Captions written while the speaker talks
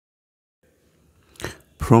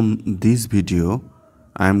From this video,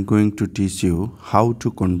 I am going to teach you how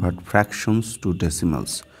to convert fractions to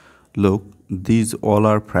decimals. Look, these all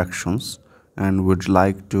are fractions and would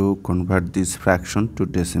like to convert this fraction to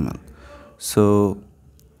decimal. So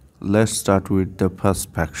let's start with the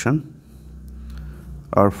first fraction.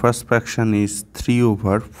 Our first fraction is 3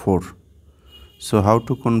 over 4. So how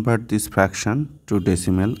to convert this fraction to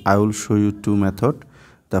decimal? I will show you two methods.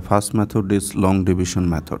 The first method is long division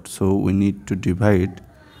method. So we need to divide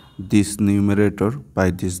this numerator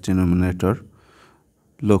by this denominator.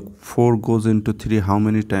 Look, 4 goes into 3 how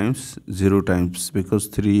many times? 0 times, because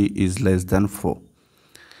 3 is less than 4.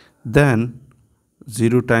 Then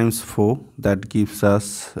 0 times 4, that gives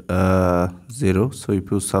us 0. So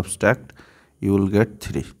if you subtract, you will get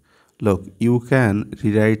 3. Look, you can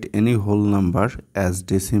rewrite any whole number as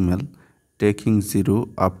decimal taking 0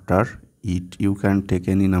 after it. You can take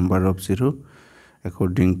any number of 0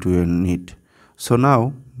 according to your need. So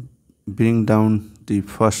now bring down the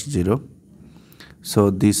first 0. So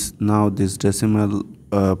this decimal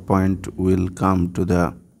point will come to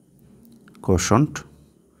the quotient.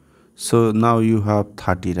 So now you have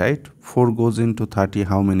 30, right? 4 goes into 30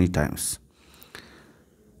 how many times?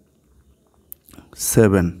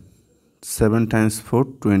 7. 7 times 4,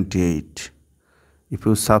 28. If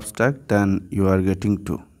you subtract, then you are getting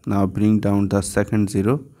 2. Now bring down the second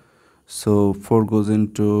 0. So 4 goes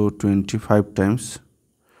into 25 times.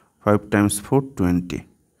 5 times 4, 20.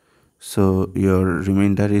 So your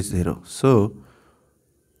remainder is 0. So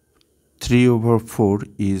 3 over 4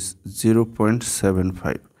 is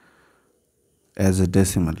 0.75 as a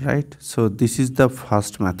decimal, right? So this is the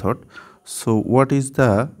first method. So what is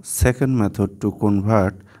the second method to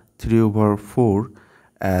convert 3 over 4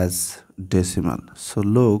 as decimal? So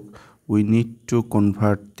look, we need to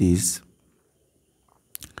convert this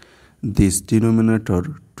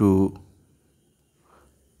denominator to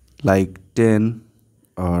like 10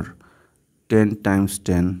 or 10 times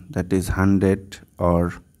 10, that is 100,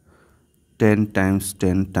 or 10 times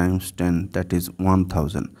 10 times 10, that is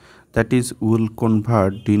 1000. That is, we'll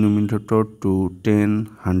convert denominator to 10,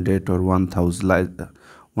 100 or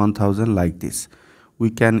 1000 like this.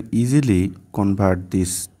 We can easily convert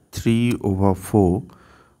this 3 over 4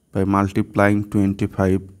 by multiplying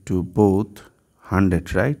 25 to both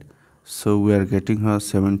 100, right? So we are getting a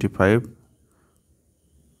 75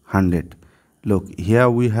 100. Look, here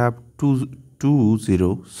we have two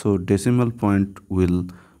 0, so decimal point will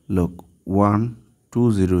look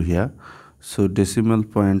 120 here. So decimal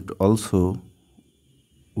point also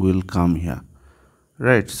will come here,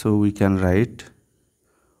 right? So we can write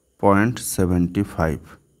 0.75.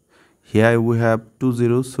 Here we have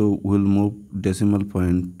 20, so we'll move decimal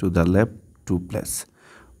point to the left 2 plus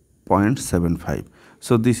 0.75.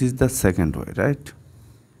 So this is the second way, right?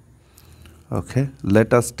 Okay,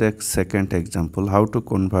 let us take second example, how to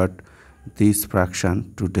convert this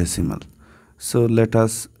fraction to decimal. So let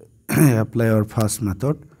us apply our first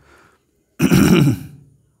method.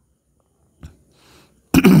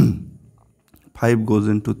 5 goes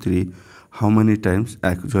into 3 how many times?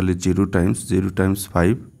 Actually 0 times. 0 times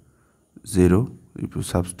 5, 0. If you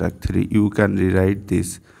subtract 3, you can rewrite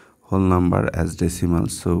this whole number as decimal.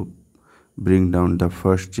 So bring down the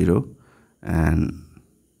first 0 and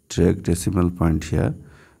drag decimal point here.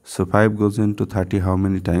 So 5 goes into 30 how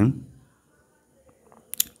many times?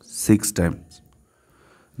 6 times.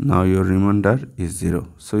 Now your remainder is 0.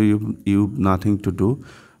 So you have nothing to do.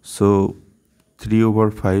 So 3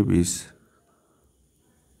 over 5 is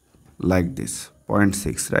like this,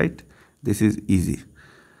 0.6, right? This is easy.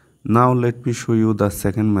 Now let me show you the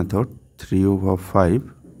second method, 3 over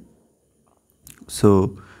 5.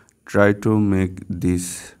 So try to make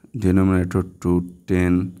this denominator to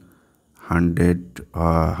 10, 100,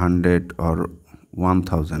 100 or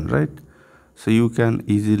 1000, right? So you can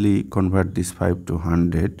easily convert this 5 to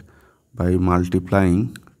 100 by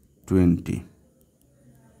multiplying 20.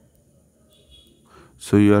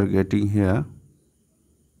 So you are getting here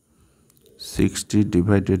 60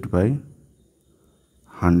 divided by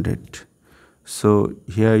 100. So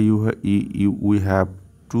here we have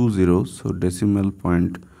 2 zeros, so decimal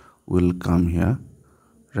point will come here,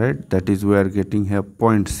 right? That is, we are getting here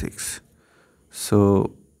 0.6.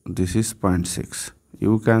 So this is 0.6.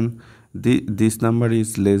 You can this number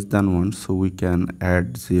is less than 1, so we can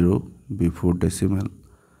add 0 before decimal,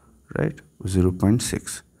 right?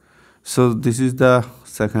 0.6. So this is the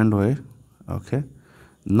second way. Okay,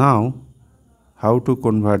 now how to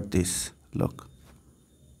convert this? Look,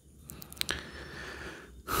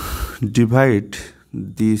 divide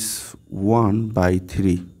this 1 by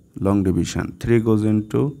 3, long division. 3 goes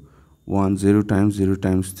into 1, 0 times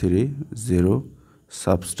 3, 0.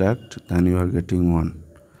 subtract, then you are getting 1.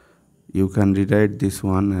 You can rewrite this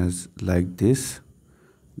one as like this,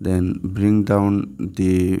 then bring down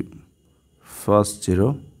the first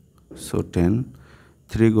 0, so 10,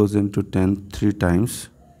 3 goes into 10 3 times,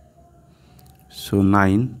 so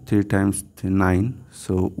 9, 3 times 9,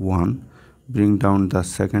 so 1, bring down the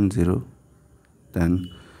second 0, then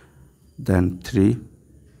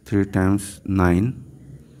 3 times 9,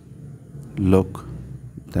 look,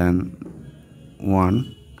 then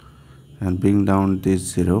 1, and bring down this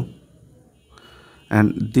 0,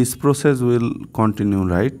 and this process will continue,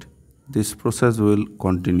 right? This process will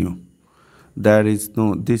continue. There is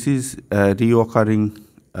no, this is a reoccurring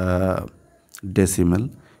decimal.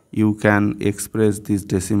 You can express this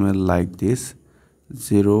decimal like this,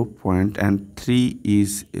 0 point, and 3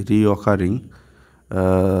 is reoccurring,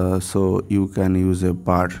 so you can use a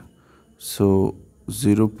bar, so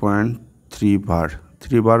 0.3 bar.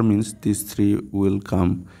 3 bar means this 3 will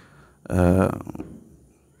come,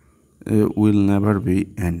 will never be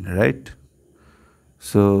end, right?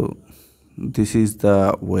 So this is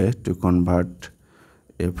the way to convert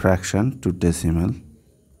a fraction to decimal.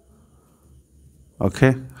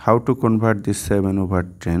 Okay, how to convert this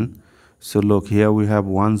 7/10? So look, here we have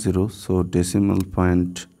 1 0, so decimal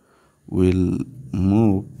point will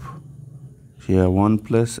move here 1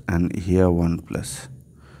 place and here 1 place,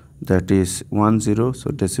 that is 1 0,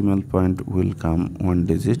 so decimal point will come 1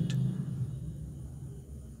 digit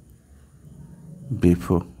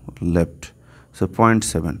before left, so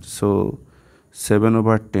 0.7, so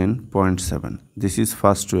 7/10 0.7. This is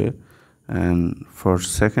first way, and for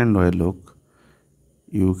second way, look,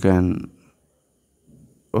 you can,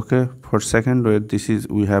 okay, for second way, this is,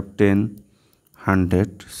 we have 10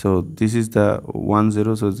 100, so this is the 1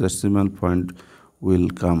 0, so decimal point will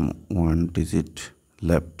come 1 digit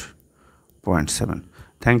left, 0.7.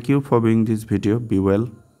 Thank you for viewing this video. Be well.